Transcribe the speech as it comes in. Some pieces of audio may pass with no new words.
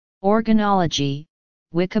Organology,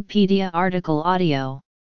 Wikipedia article audio.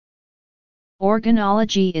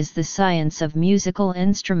 Organology is the science of musical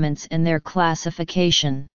instruments and their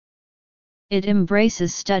classification. It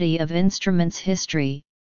embraces study of instruments' history,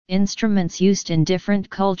 instruments used in different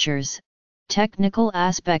cultures, technical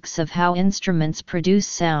aspects of how instruments produce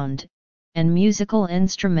sound, and musical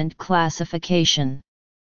instrument classification.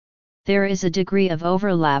 There is a degree of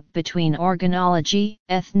overlap between organology,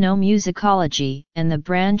 ethnomusicology, and the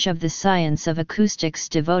branch of the science of acoustics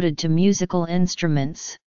devoted to musical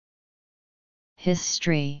instruments.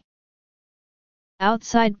 History.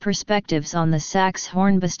 Outside perspectives on the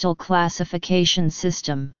Sachs-Hornbostel classification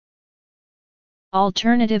system.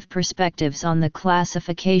 Alternative perspectives on the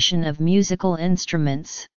classification of musical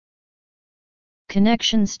instruments.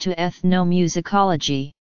 Connections to ethnomusicology.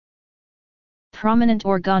 Prominent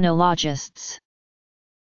organologists.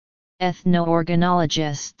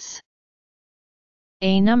 Ethno-organologists.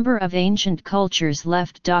 A number of ancient cultures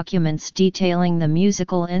left documents detailing the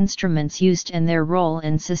musical instruments used and their role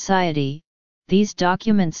in society. These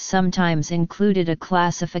documents sometimes included a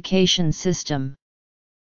classification system.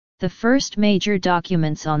 The first major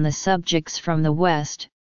documents on the subjects from the West,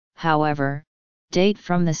 however, date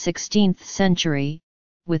from the 16th century,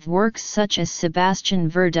 with works such as Sebastian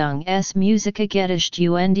Verdung's Musikgeschichte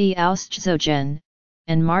und Auszogen,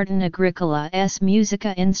 and Martin Agricola's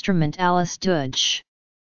Musica Instrumentalis Deutsch.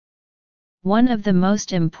 One of the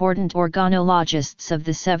most important organologists of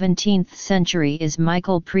the 17th century is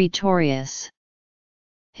Michael Praetorius.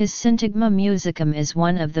 His Syntagma Musicum is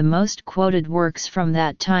one of the most quoted works from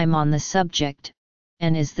that time on the subject,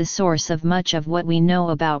 and is the source of much of what we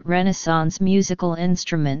know about Renaissance musical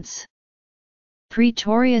instruments.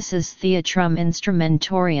 Praetorius's Theatrum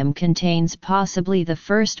Instrumentorium contains possibly the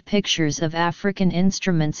first pictures of African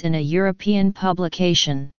instruments in a European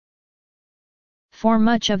publication. For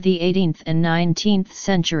much of the 18th and 19th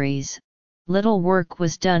centuries, little work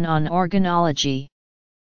was done on organology.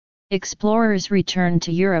 Explorers returned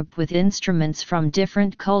to Europe with instruments from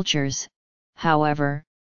different cultures, however,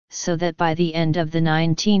 so that by the end of the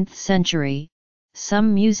 19th century,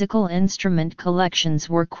 some musical instrument collections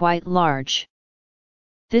were quite large.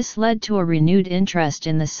 This led to a renewed interest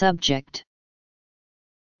in the subject.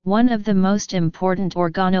 One of the most important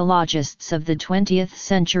organologists of the 20th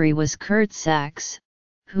century was Kurt Sachs,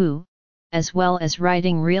 who, as well as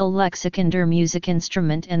writing Real Lexikon der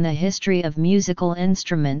Musikinstrument and the History of Musical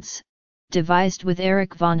Instruments, devised with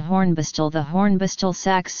Erich von Hornbostel the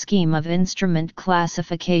Hornbostel-Sachs scheme of instrument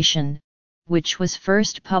classification, which was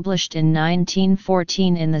first published in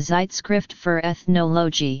 1914 in the Zeitschrift für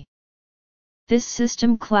Ethnologie. This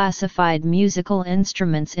system classified musical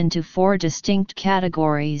instruments into four distinct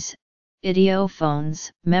categories: idiophones,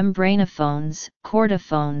 membranophones,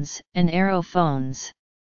 chordophones, and aerophones.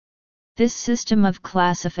 This system of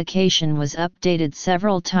classification was updated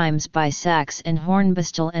several times by Sachs and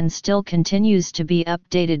Hornbostel and still continues to be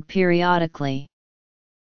updated periodically.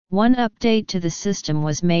 One update to the system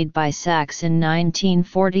was made by Sachs in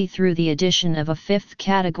 1940 through the addition of a fifth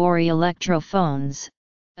category, electrophones,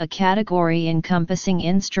 a category encompassing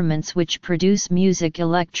instruments which produce music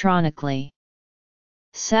electronically.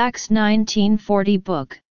 Sachs' 1940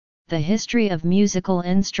 book, The History of Musical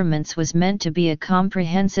Instruments, was meant to be a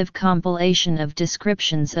comprehensive compilation of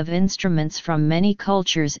descriptions of instruments from many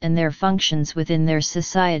cultures and their functions within their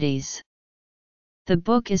societies. The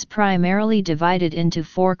book is primarily divided into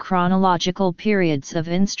four chronological periods of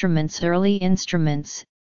instruments: early instruments,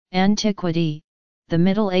 antiquity, the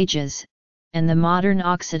Middle Ages, and the modern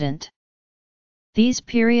Occident. These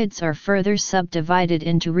periods are further subdivided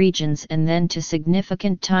into regions and then to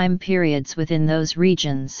significant time periods within those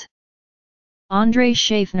regions. André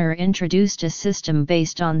Schaeffner introduced a system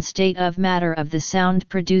based on state of matter of the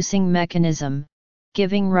sound-producing mechanism,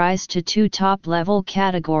 giving rise to two top-level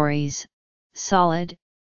categories, solid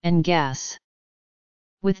and gas.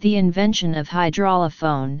 With the invention of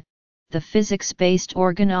hydraulophone, the physics-based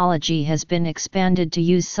organology has been expanded to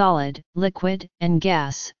use solid, liquid, and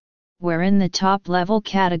gas, wherein the top-level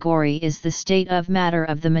category is the state of matter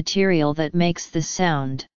of the material that makes the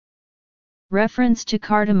sound. Reference to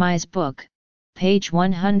Cardamai's book, page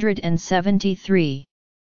 173.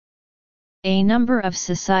 A number of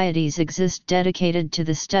societies exist dedicated to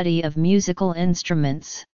the study of musical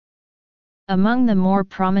instruments. Among the more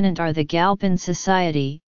prominent are the Galpin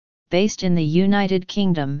Society, based in the United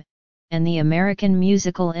Kingdom, and the American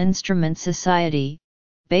Musical Instrument Society,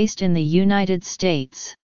 based in the United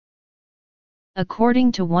States.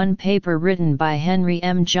 According to one paper written by Henry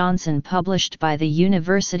M. Johnson published by the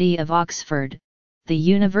University of Oxford, the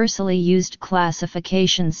universally used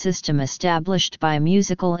classification system established by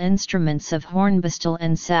musical instruments of hornbostel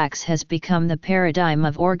and sax has become the paradigm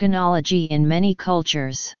of organology in many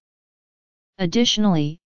cultures.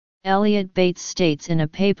 Additionally, Elliot Bates states in a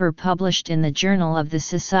paper published in the Journal of the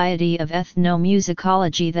Society of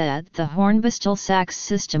Ethnomusicology that the hornbostel sax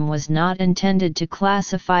system was not intended to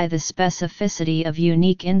classify the specificity of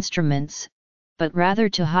unique instruments, but rather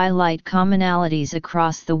to highlight commonalities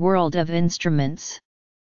across the world of instruments.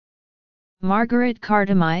 Margaret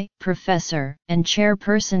Cardamai, professor and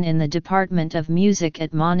chairperson in the Department of Music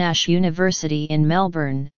at Monash University in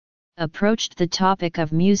Melbourne, approached the topic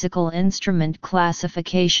of musical instrument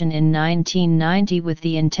classification in 1990 with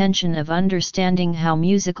the intention of understanding how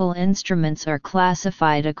musical instruments are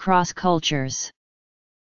classified across cultures.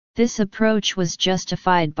 This approach was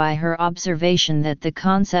justified by her observation that the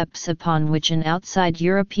concepts upon which an outside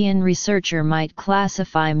European researcher might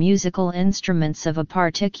classify musical instruments of a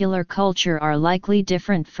particular culture are likely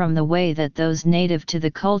different from the way that those native to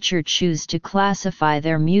the culture choose to classify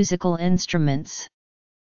their musical instruments.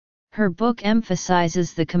 Her book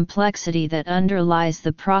emphasizes the complexity that underlies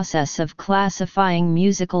the process of classifying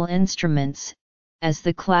musical instruments, as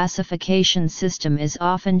the classification system is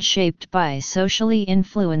often shaped by socially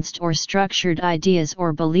influenced or structured ideas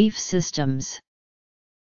or belief systems.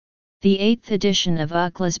 The 8th edition of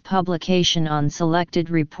UCLA's publication on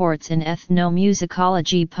selected reports in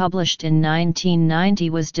ethnomusicology published in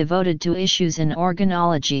 1990 was devoted to issues in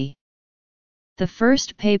organology. The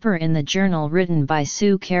first paper in the journal, written by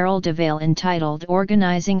Sue Carroll DeVale entitled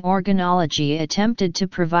Organizing Organology, attempted to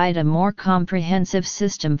provide a more comprehensive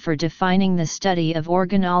system for defining the study of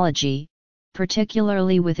organology,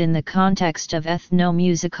 particularly within the context of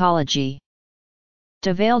ethnomusicology.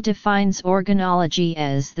 DeVale defines organology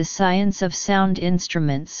as the science of sound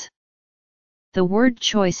instruments. The word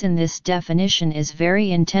choice in this definition is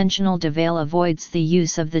very intentional. DeVale avoids the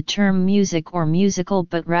use of the term music or musical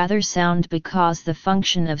but rather sound, because the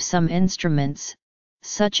function of some instruments,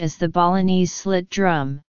 such as the Balinese slit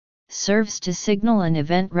drum, serves to signal an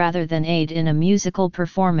event rather than aid in a musical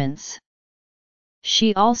performance.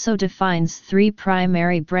 She also defines 3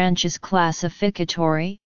 primary branches: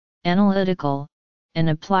 classificatory, analytical,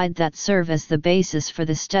 and applied, that serve as the basis for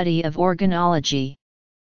the study of organology.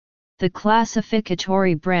 The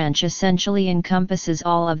classificatory branch essentially encompasses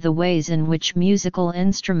all of the ways in which musical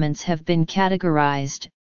instruments have been categorized,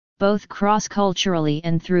 both cross-culturally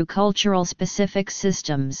and through cultural-specific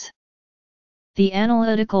systems. The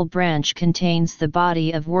analytical branch contains the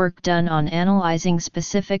body of work done on analyzing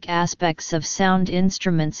specific aspects of sound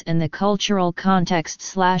instruments and the cultural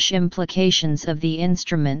context/implications of the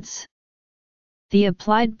instruments. The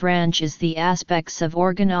applied branch is the aspects of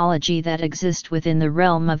organology that exist within the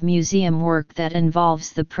realm of museum work that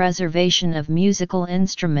involves the preservation of musical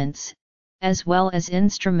instruments, as well as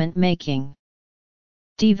instrument making.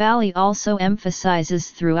 DeVale also emphasizes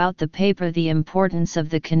throughout the paper the importance of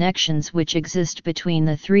the connections which exist between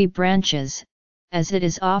the 3 branches, as it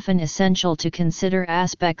is often essential to consider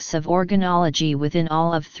aspects of organology within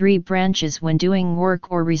all of 3 branches when doing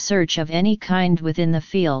work or research of any kind within the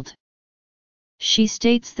field. She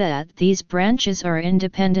states that these branches are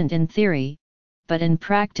independent in theory, but in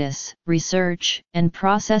practice, research and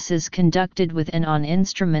processes conducted with and on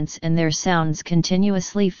instruments and their sounds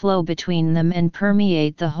continuously flow between them and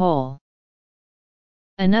permeate the whole.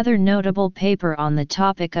 Another notable paper on the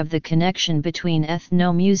topic of the connection between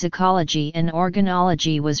ethnomusicology and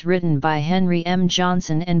organology was written by Henry M.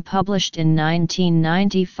 Johnson and published in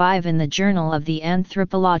 1995 in the Journal of the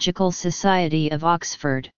Anthropological Society of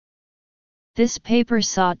Oxford. This paper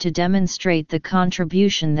sought to demonstrate the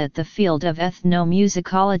contribution that the field of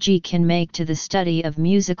ethnomusicology can make to the study of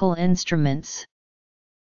musical instruments.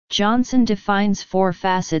 Johnson defines 4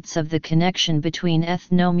 facets of the connection between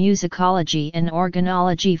ethnomusicology and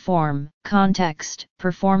organology: form, context,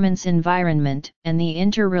 performance environment, and the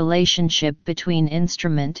interrelationship between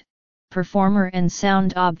instrument, performer and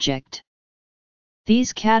sound object.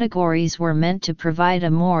 These categories were meant to provide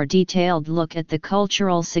a more detailed look at the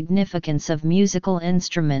cultural significance of musical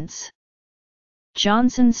instruments.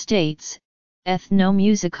 Johnson states,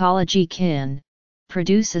 ethnomusicology can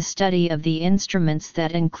produce a study of the instruments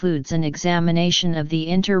that includes an examination of the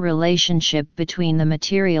interrelationship between the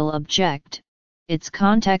material object, its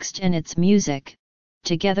context and its music,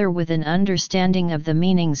 together with an understanding of the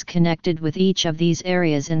meanings connected with each of these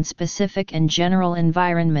areas in specific and general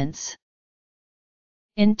environments.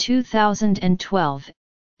 In 2012,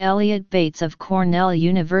 Elliot Bates of Cornell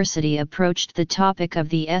University approached the topic of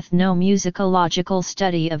the ethnomusicological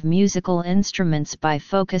study of musical instruments by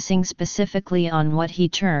focusing specifically on what he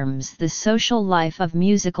terms the social life of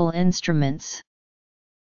musical instruments.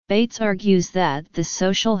 Bates argues that the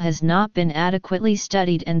social has not been adequately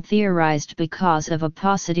studied and theorized because of a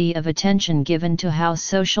paucity of attention given to how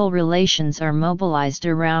social relations are mobilized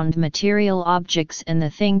around material objects and the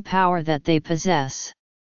thing power that they possess.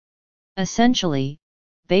 Essentially,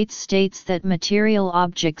 Bates states that material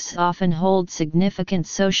objects often hold significant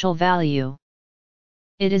social value.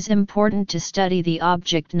 It is important to study the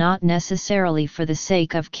object not necessarily for the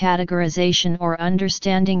sake of categorization or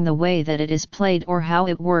understanding the way that it is played or how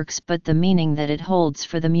it works, but the meaning that it holds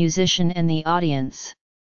for the musician and the audience.